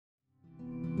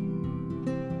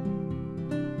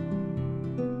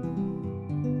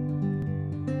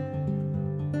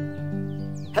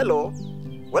Hello,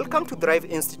 welcome to Thrive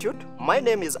Institute. My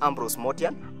name is Ambrose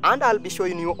Motian and I'll be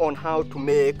showing you on how to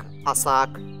make a sack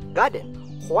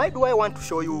garden. Why do I want to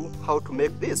show you how to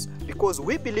make this? Because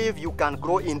we believe you can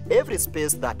grow in every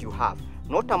space that you have.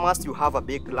 Not a must you have a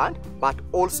big land, but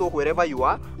also wherever you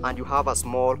are and you have a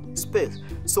small space.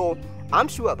 So I'm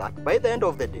sure that by the end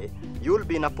of the day, you'll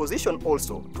be in a position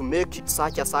also to make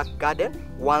such a sack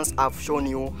garden once I've shown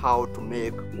you how to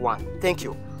make one. Thank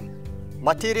you.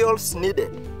 Materials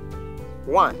needed.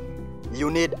 1.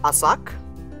 You need a sack.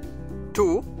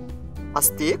 2. A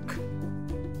stick.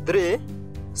 3.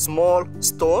 Small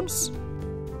stones.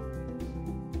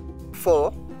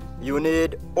 4. You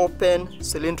need open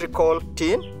cylindrical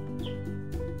tin.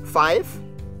 5.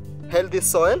 Healthy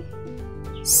soil.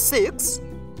 6.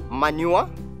 Manure.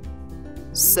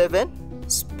 7.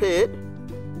 Spade.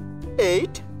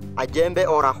 8. A djembe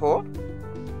or a hoe.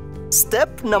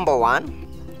 Step number 1.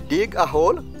 Dig a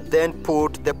hole, then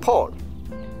put the pole.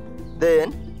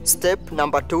 Then step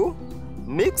number 2.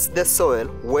 Mix the soil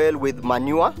well with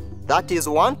manure. That is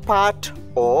 1 part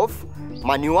of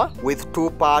manure with 2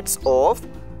 parts of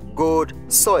good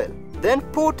soil. Then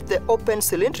put the open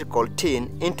cylindrical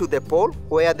tin into the pole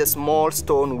where the small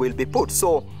stone will be put.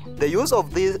 So the use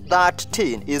of that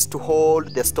tin is to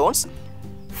hold the stones.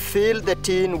 Fill the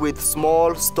tin with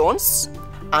small stones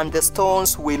and the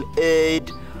stones will aid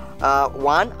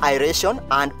aeration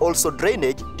and also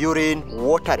drainage during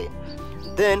watering.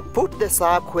 Then put the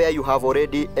sack where you have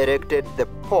already erected the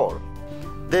pole.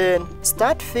 Then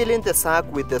start filling the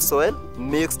sack with the soil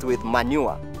mixed with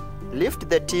manure. Lift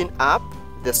the tin up,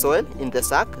 the soil in the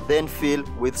sack, then fill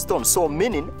with stones. So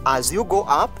meaning as you go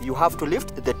up, you have to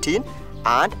lift the tin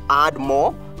and add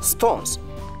more stones.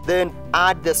 Then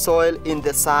add the soil in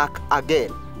the sack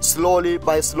again, slowly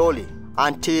by slowly,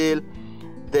 until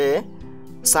the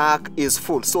sack is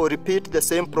full. So repeat the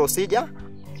same procedure.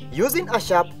 Using a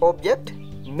sharp object,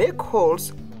 make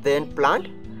holes, then plant.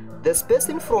 The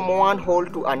spacing from one hole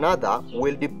to another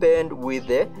will depend with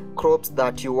the crops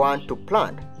that you want to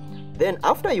plant. Then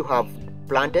after you have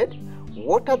planted,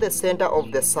 water the center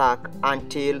of the sack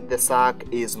until the sack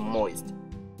is moist.